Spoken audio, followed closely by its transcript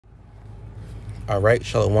All right,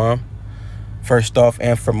 Shalom. First off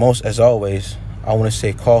and foremost, as always, I want to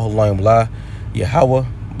say Call Halayim La, Yahweh,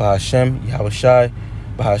 Bahashem, Yahweh Shai,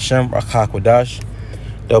 Bahashem, Rakha Kwadash.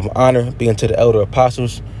 Double honor being to the elder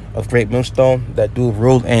apostles of Great Millstone that do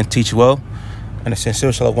rule and teach well. And a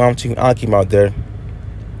sincere Shalom to you, Akim out there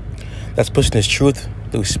that's pushing this truth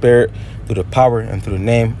through spirit, through the power, and through the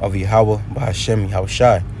name of Yahweh, Bahashem, Yahweh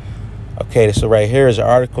Shai. Okay, so right here is an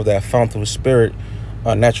article that I found through spirit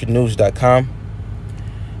on naturalnews.com.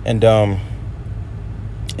 And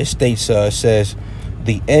it states, it says,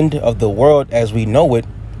 the end of the world as we know it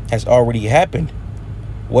has already happened.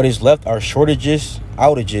 What is left are shortages,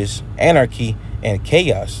 outages, anarchy, and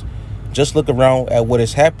chaos. Just look around at what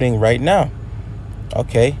is happening right now.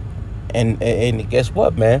 Okay, and guess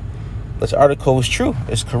what, man? This article is true.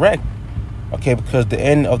 It's correct. Okay, because the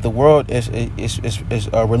end of the world is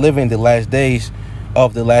we're living the last days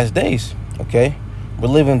of the last days. Okay, we're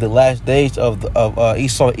living the last days of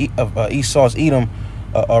Esau's Edom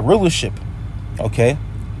rulership. Okay,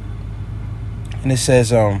 and it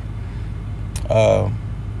says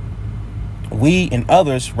we and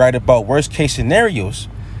others write about worst case scenarios,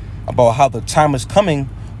 about how the time is coming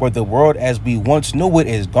where the world as we once knew it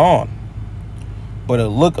is gone. But a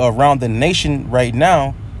look around the nation right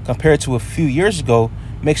now compared to a few years ago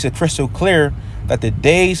makes it crystal clear that the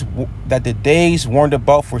days warned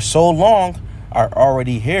about for so long are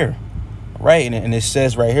already here, right? And it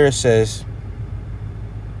says right here, it says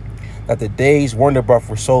that the days warned about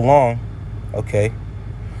for so long, okay,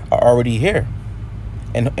 are already here.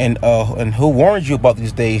 And who warned you about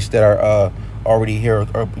these days that are already here,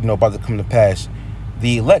 or about to come to pass?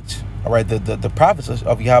 The elect, all right, the prophets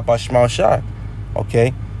of Yahweh Shema Shai.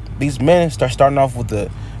 Okay, these men starting off with the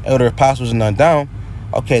elder apostles and on down.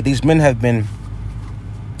 Okay, these men have been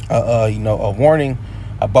a warning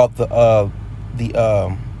about the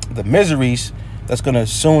miseries that's gonna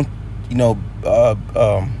soon,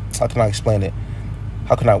 how can I explain it?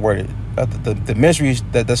 How can I word it? The miseries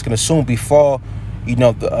that's gonna soon befall,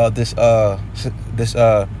 this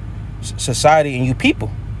society and you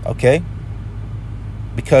people. Okay,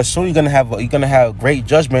 because soon you're gonna have great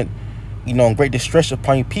judgment, and great distress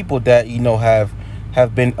upon you people that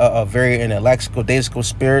have been a very in a lackadaisical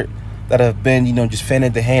spirit, that have been just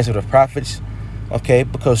fanning the hands of the prophets. Okay,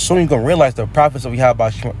 because soon you're gonna realize the prophets of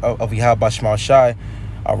Yahweh Shema Shai,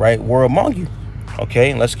 all right, were among you.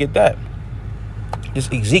 Okay, and let's get that. It's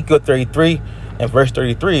Ezekiel 33 and verse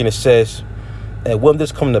 33, and it says, and when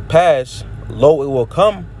this come to pass, lo, it will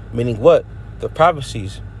come, meaning what? The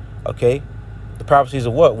prophecies. Okay, the prophecies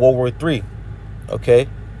of what? World War III. Okay,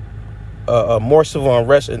 more civil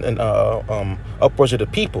unrest and upwards of the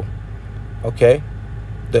people. Okay,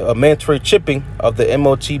 the mandatory chipping of the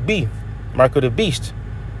MOTB, mark of the beast.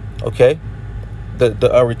 Okay,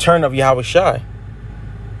 the return of Yahweh Shai,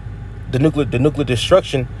 the nuclear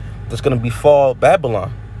destruction that's going to befall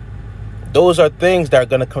Babylon. Those are things that are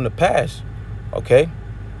going to come to pass. Okay,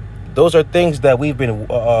 those are things that we've been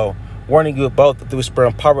warning you about through the spirit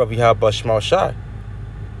and power of Yahweh Shema Shai.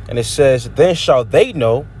 And it says, then shall they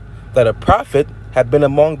know that a prophet had been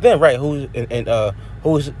among them. Right? Who's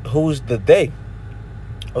the they?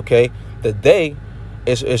 Okay, the they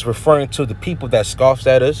is referring to the people that scoffs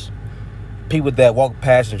at us, people that walk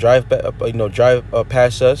past and drive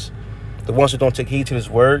past us, the ones who don't take heed to His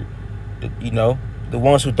word, the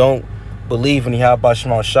ones who don't believe in Yahweh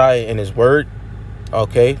Shema Shai and His word.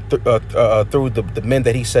 Okay, through the men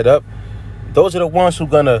that He set up. Those are the ones who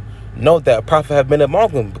gonna know that a prophet have been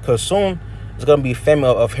among them, because soon it's gonna be a famine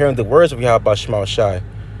of hearing the words of Yahweh Shema Shai.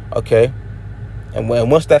 Okay, and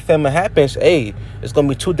once that famine happens, hey, it's gonna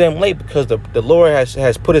be too damn late, because the Lord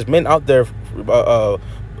has put His men out there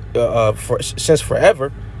since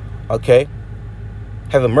forever. Okay,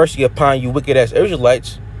 having mercy upon you wicked ass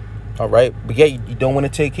Israelites. All right, but yet you don't want to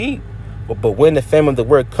take heed. But when the famine of the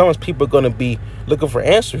word comes, people are going to be looking for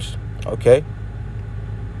answers. Okay,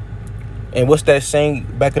 and what's that saying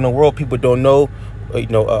back in the world? People don't know,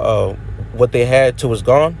 what they had till it's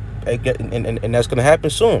gone, and that's going to happen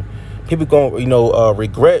soon. People going to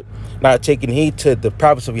regret not taking heed to the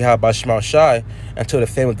prophets of Yahweh Shema Shai until the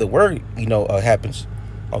famine of the word happens.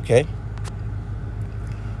 Okay,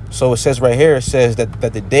 so it says right here, it says that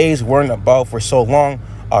the days weren't about for so long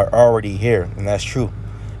are already here, and that's true.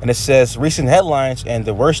 And it says recent headlines and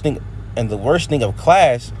the worsening of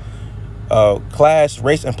class,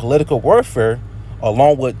 race, and political warfare,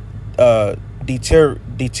 along with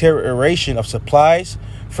deterioration of supplies,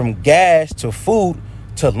 from gas to food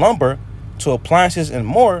to lumber to appliances and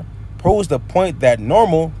more, proves the point that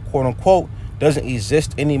normal, quote unquote, doesn't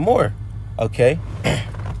exist anymore. Okay,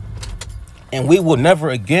 and we will never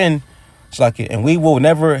again It's like, and we will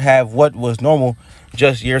never have what was normal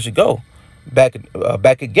just years ago, back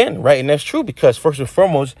again, right? And that's true because first and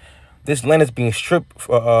foremost, this land is being stripped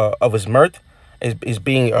of its mirth, is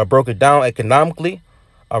being broken down economically,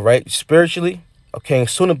 all right, spiritually, okay, and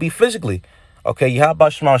soon to be physically, okay. Yahweh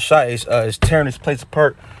Shema Shai is tearing this place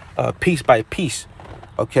apart, piece by piece,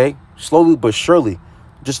 okay, slowly but surely,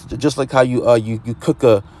 just like how you cook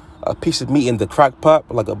a piece of meat in the crock pot,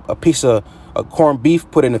 like a piece of corned beef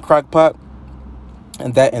put in the crock pot,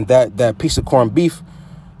 and that piece of corned beef,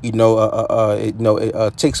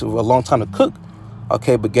 it takes a long time to cook,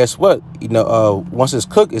 okay. But guess what? Once it's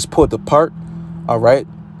cooked, it's pulled apart, all right.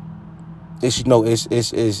 It's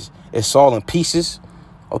all in pieces,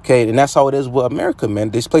 okay. And that's how it is with America, man.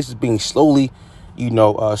 This place is being slowly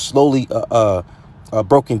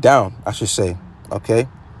broken down, I should say, okay.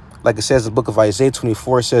 Like it says in the book of Isaiah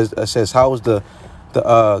 24, it says how is the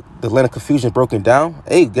land of confusion broken down?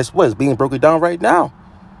 Hey, guess what? It's being broken down right now,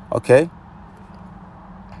 okay.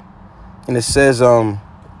 And it says go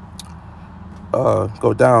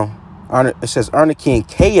down. It says anarchy and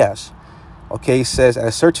chaos, okay. It says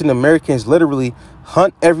as certain Americans literally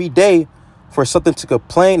hunt every day for something to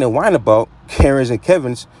complain and whine about, Karens and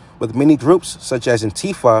Kevins, with many groups such as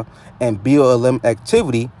Antifa and BLM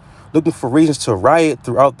activity, looking for reasons to riot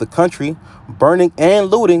throughout the country, burning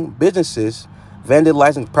and looting businesses,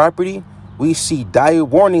 vandalizing property. We see dire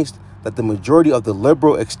warnings that the majority of the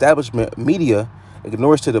liberal establishment media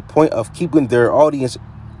ignores to the point of keeping their audience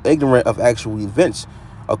ignorant of actual events,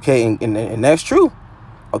 okay. And that's true,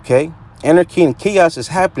 okay. Anarchy and chaos is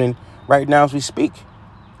happening right now as we speak,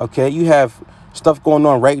 okay. You have stuff going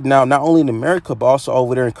on right now, not only in America, but also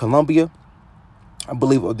over there in Colombia. I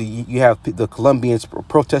believe you have the Colombians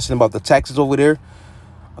protesting about the taxes over there,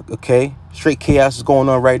 okay. Straight chaos is going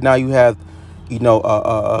on right now. You have,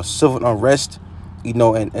 civil unrest,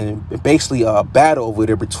 and basically a battle over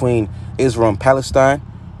there between Israel and Palestine,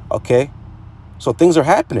 okay. So things are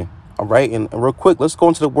happening, all right. And real quick, let's go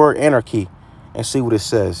into the word anarchy and see what it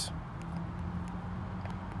says.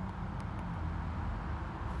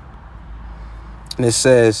 And it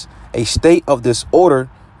says a state of disorder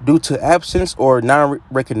due to absence or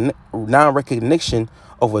non-recognition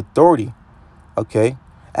of authority, okay.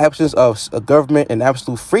 Absence of a government and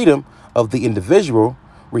absolute freedom of the individual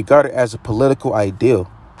regarded as a political ideal,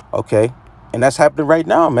 okay. And that's happening right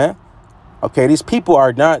now, man, okay. These people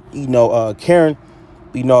are not, caring,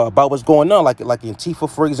 about what's going on, like Antifa,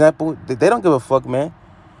 for example. They don't give a fuck, man,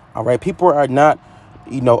 all right. People are not,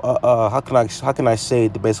 how can I say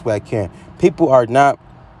it the best way I can? People are not,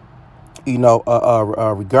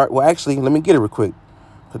 well, actually, let me get it real quick,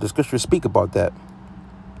 because the scriptures speak about that.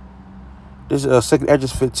 This is 2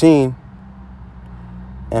 Esdras 15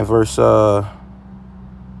 and verse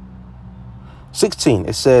 16.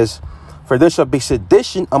 It says, for there shall be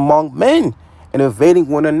sedition among men and invading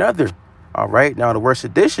one another. All right. Now the word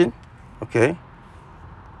sedition, okay.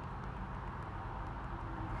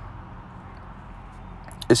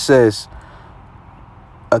 It says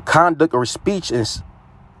a conduct or speech is,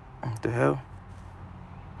 what the hell?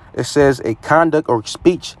 It says a conduct or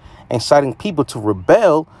speech inciting people to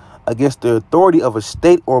rebel against the authority of a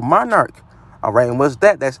state or monarch. All right. And what's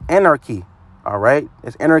that? That's anarchy. All right.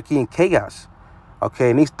 It's anarchy and chaos.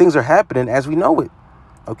 Okay. And these things are happening as we know it.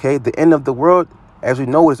 Okay. The end of the world as we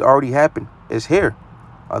know it has already happened. It's here.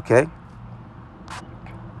 Okay.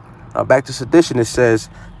 Now back to sedition. It says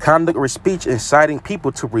conduct or speech inciting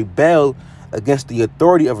people to rebel against the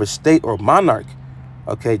authority of a state or monarch.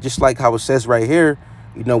 Okay. Just like how it says right here,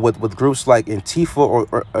 with groups like Antifa or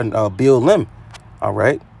BLM. All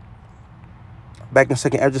right. Back in 2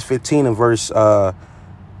 Esdras 15 and verse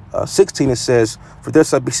 16, it says, for there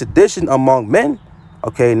shall be sedition among men.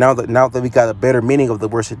 Okay, now that we got a better meaning of the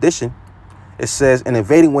word sedition, it says, and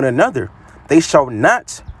invading one another, they shall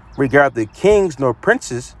not regard the kings nor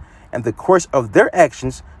princes, and the course of their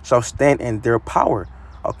actions shall stand in their power.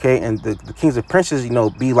 Okay, and the kings and princes,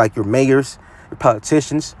 be like your mayors, your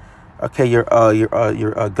politicians, okay, your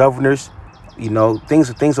governors,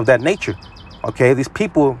 things of that nature. Okay, these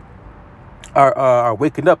people are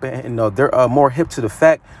waking up, and they're more hip to the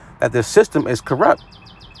fact that the system is corrupt.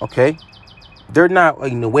 Okay, they're not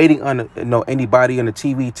waiting on anybody on the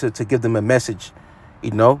TV to give them a message,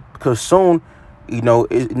 because soon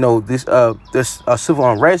this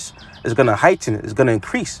civil unrest is going to heighten, it's going to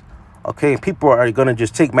increase. Okay, and people are going to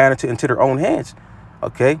just take matters into their own hands.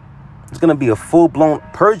 Okay, it's going to be a full-blown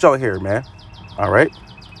purge out here, man. All right,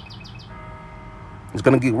 it's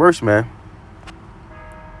going to get worse, man.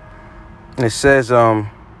 And it says,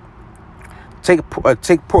 take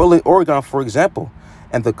Portland, Oregon, for example,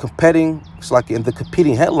 and the competing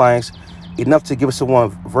headlines enough to give someone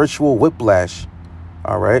virtual whiplash.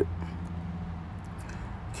 All right.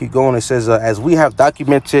 Keep going. It says, as we have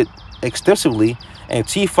documented extensively,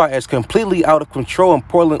 Antifa is completely out of control in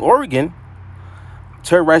Portland, Oregon,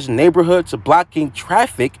 terrorizing neighborhoods, blocking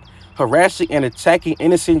traffic, harassing and attacking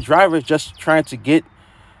innocent drivers just trying to get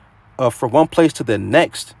from one place to the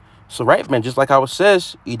next. So, right, man, just like how it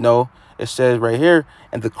says, it says right here,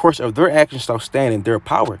 and the course of their actions shall stand in their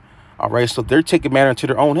power. All right, so they're taking matter into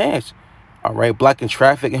their own hands. All right, blocking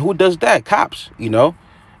traffic. And who does that? Cops,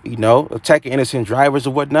 attacking innocent drivers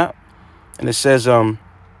or whatnot. And it says,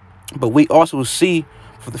 but we also see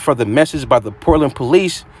for the message by the Portland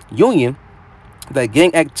Police Union that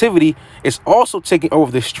gang activity is also taking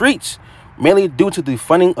over the streets, mainly due to the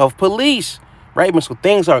funding of police. Right, man? So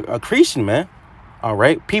things are increasing, man. All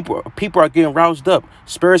right, people are getting roused up.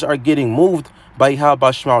 Spirits are getting moved by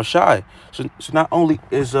Yahweh Shema Shai. So not only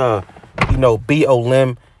is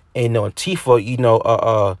BLM and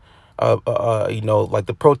Antifa, like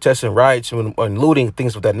the protests and riots and looting,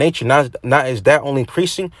 things of that nature. Not is that only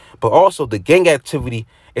increasing, but also the gang activity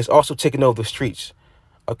is also taking over the streets.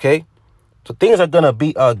 Okay, so things are gonna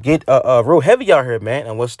be get real heavy out here, man.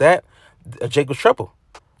 And what's that? Jacob's trouble.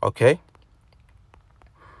 Okay.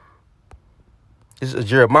 This is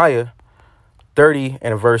Jeremiah 30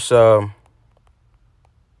 and verse 7.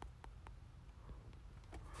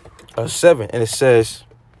 And it says,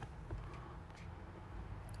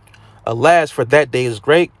 alas, for that day is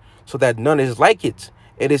great, so that none is like it.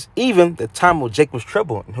 It is even the time of Jacob's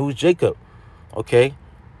trouble. And who's Jacob? Okay.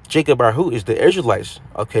 Jacob are who? Is the Israelites.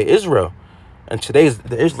 Okay, Israel. And today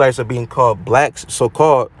the Israelites are being called blacks,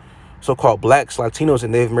 so-called blacks, Latinos,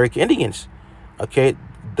 and Native American Indians. Okay.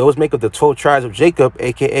 Those make up the 12 tribes of Jacob,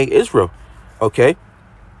 a.k.a. Israel. Okay.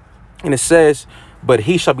 And it says, but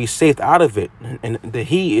he shall be saved out of it. And the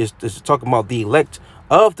he is talking about the elect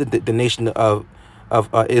of the nation of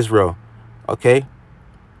Israel. Okay.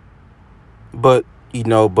 But,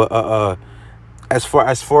 as far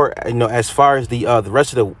as the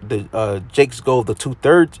rest of the Jake's go, the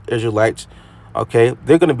 2/3 Israelites, okay,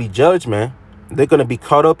 they're going to be judged, man. They're going to be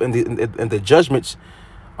caught up in the judgments.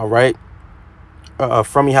 All right.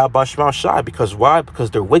 From Yahweh Shema Shai. Because why?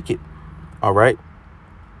 Because they're wicked. All right.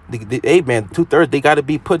 Hey, man, 2/3, they got to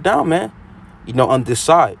be put down, man, on this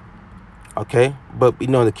side. Okay. But,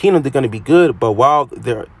 in the kingdom, they're going to be good. But while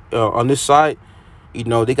they're on this side,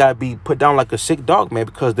 they got to be put down like a sick dog, man,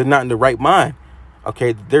 because they're not in the right mind.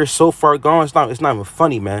 Okay. They're so far gone. It's not even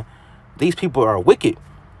funny, man. These people are wicked.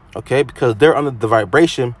 Okay. Because they're under the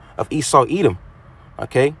vibration of Esau Edom.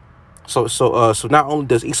 Okay. So not only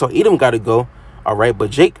does Esau Edom got to go, all right, but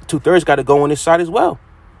Jake 2/3 got to go on his side as well.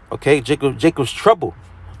 Okay, Jacob's trouble.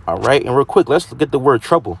 All right, and real quick, let's look at the word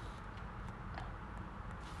trouble.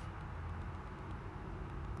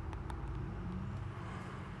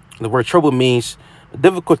 The word trouble means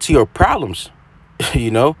difficulty or problems.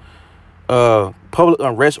 Public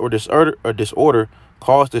unrest or disorder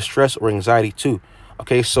cause distress or anxiety too.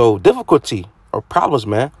 Okay, so difficulty or problems,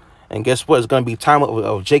 man. And guess what? It's going to be time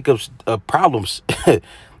of Jacob's problems.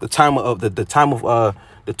 the time of the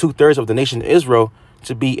 2/3 of the nation of Israel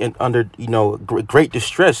to be under great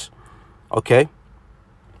distress. Okay.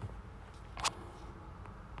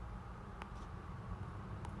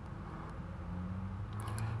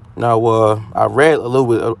 Now I read a little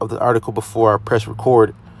bit of the article before I press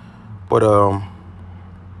record, but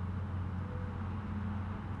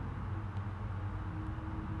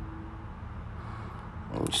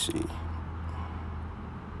let me see.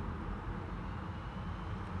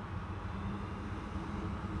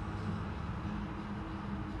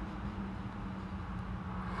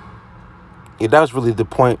 Yeah, that was really the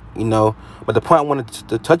point, But the point I wanted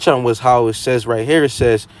to touch on was how it says right here. It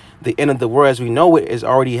says the end of the world as we know it has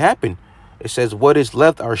already happened. It says what is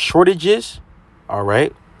left are shortages, all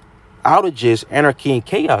right, outages, anarchy, and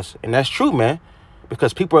chaos. And that's true, man,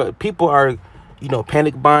 because people are,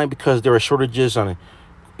 panic buying because there are shortages on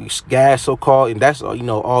gas, so-called, and that's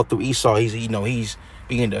all through Esau. He's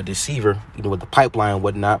being a deceiver, with the pipeline and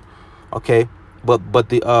whatnot. Okay, but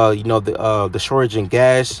the shortage in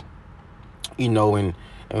gas, and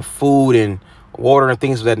food and water and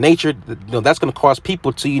things of that nature, that's going to cause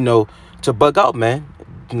people to to bug out, man,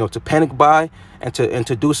 to panic buy and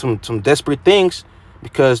to do some desperate things,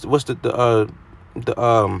 because what's what's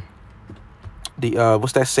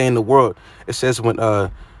that saying in the world? It says when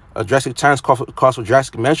drastic times call for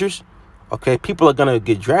drastic measures. Okay, people are gonna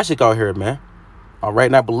get drastic out here, man. All right,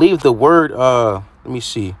 and I believe the word let me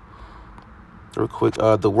see real quick,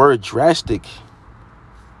 the word drastic.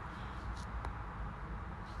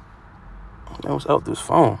 That was out this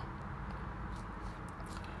phone.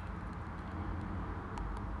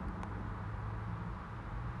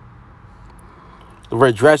 The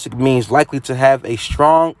word drastic means likely to have a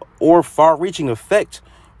strong or far-reaching effect,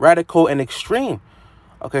 radical and extreme.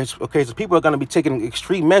 Okay, so people are going to be taking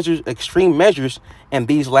extreme measures in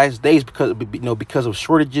these last days because of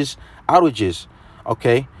shortages, outages.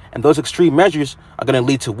 Okay, and those extreme measures are going to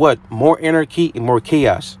lead to what? More anarchy and more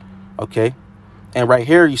chaos. Okay, and right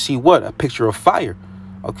here you see what? A picture of fire.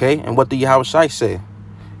 Okay, and what did Yahushua say?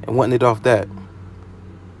 And what ended off that?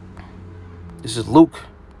 This is Luke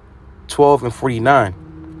 12:49.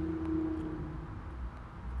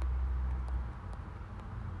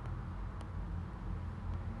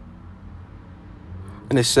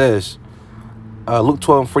 And it says, Luke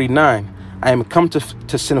 12:49, I am come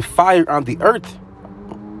to send fire on the earth.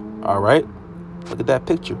 All right, look at that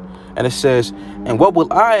picture. And it says, and what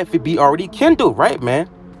will I if it be already kindled? Right, man.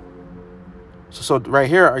 So right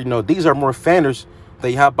here, these are more fanners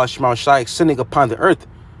that Yahweh Shema Shai sending upon the earth.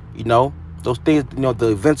 Those things, the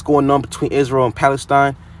events going on between Israel and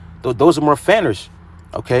Palestine, those are more fanners.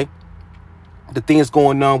 Okay, the things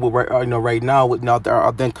going on with right now with out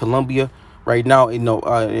there in Colombia, right now,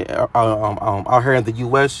 out here in the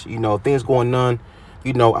U.S., things going on,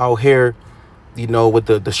 out here, with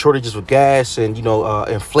the shortages of gas and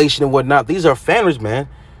inflation and whatnot. These are fanners, man.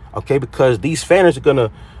 Okay, because these fanners are gonna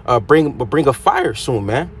bring a fire soon,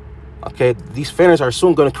 man. Okay, these fanners are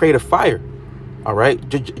soon gonna create a fire. All right,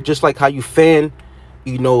 just like how you fan,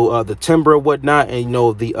 the timber and whatnot, and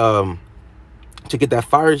the to get that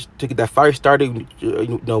fire started.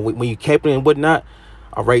 When you camping and whatnot.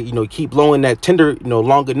 All right, you keep blowing that tinder,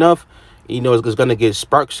 long enough, it's gonna get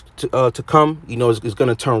sparks to come. It's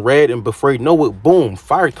gonna turn red, and before you know it, boom,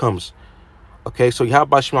 fire comes. Okay, so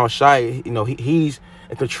Yahweh Shema Shai, he's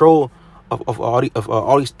in control of all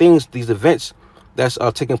these things, these events that's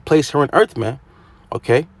taking place here on earth, man.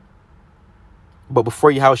 Okay. But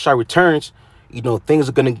before Yahweh Shai returns, things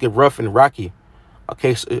are gonna get rough and rocky.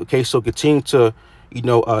 Okay, so continue to,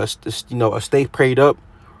 stay prayed up,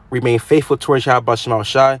 remain faithful towards Yahweh Shema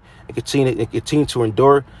Shai, and continue to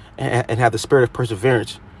endure and have the spirit of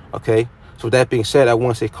perseverance. Okay, so with that being said, I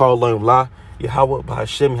want to say, call Lam La, Yahweh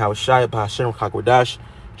B'Hashem, Yahweh Shai, B'Hashem Chakwadash,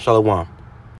 Shalom.